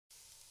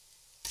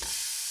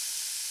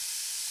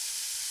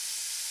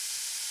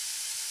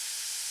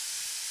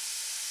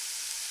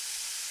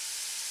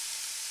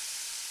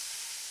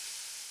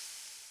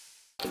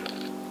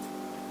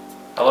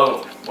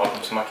Hello,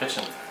 welcome to my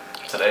kitchen.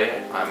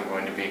 Today I'm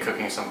going to be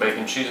cooking some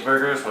bacon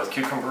cheeseburgers with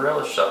cucumber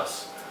relish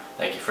sauce.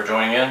 Thank you for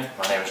joining in.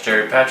 My name is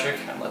Jerry Patrick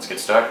and let's get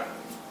started.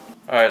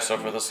 Alright, so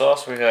for the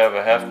sauce we have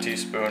a half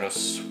teaspoon of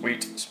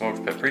sweet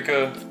smoked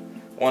paprika,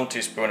 1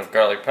 teaspoon of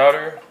garlic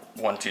powder,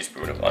 1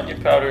 teaspoon of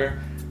onion powder,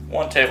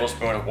 1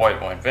 tablespoon of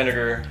white wine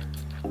vinegar,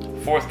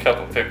 1/4 cup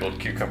of pickled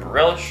cucumber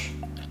relish,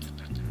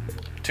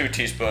 2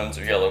 teaspoons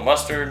of yellow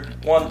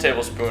mustard, 1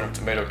 tablespoon of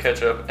tomato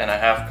ketchup, and a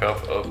 1/2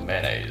 cup of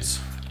mayonnaise.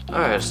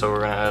 Alright, so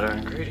we're going to add our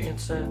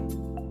ingredients in.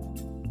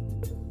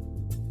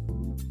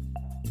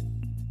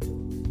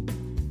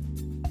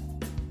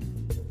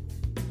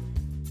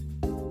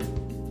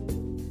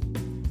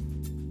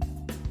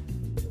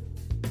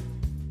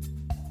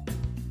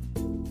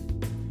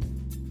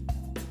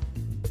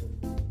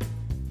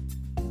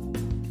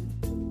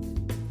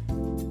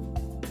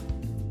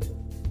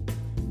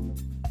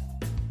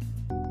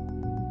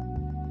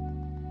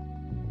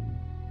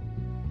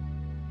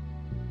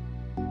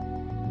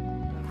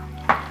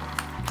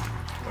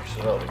 Mix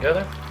it all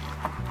together.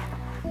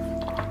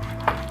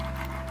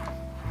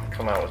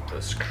 Come out with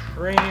this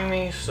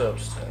creamy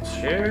substance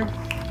here,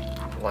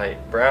 light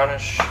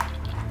brownish.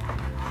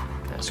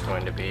 It's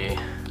going to be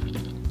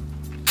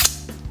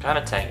kind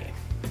of tangy.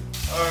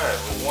 Alright,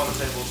 with 1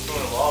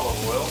 tablespoon of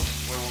olive oil,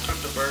 we will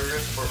cook the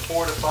burgers for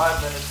 4 to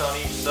 5 minutes on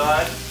each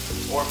side,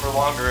 or for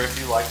longer if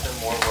you like them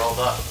more well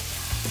done.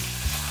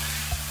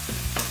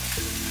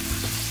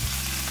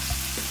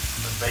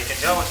 Let's bacon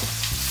going.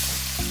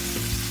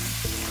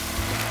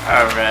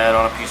 Alright, we're going to add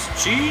on a piece of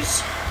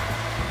cheese,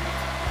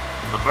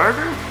 the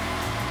burger,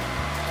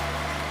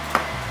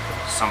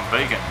 some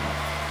bacon,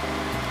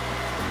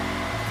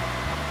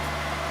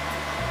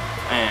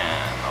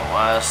 and the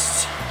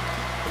last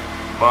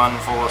bun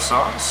full of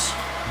sauce.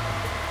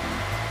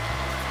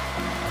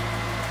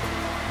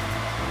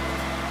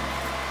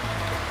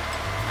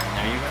 And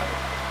there you go.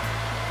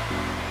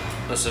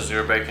 This is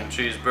your bacon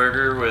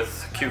cheeseburger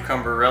with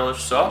cucumber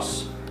relish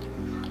sauce.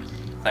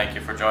 Thank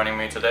you for joining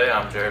me today.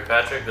 I'm Jerry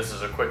Patrick. This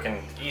is a quick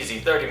and easy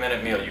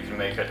 30-minute meal you can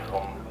make at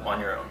home on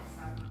your own.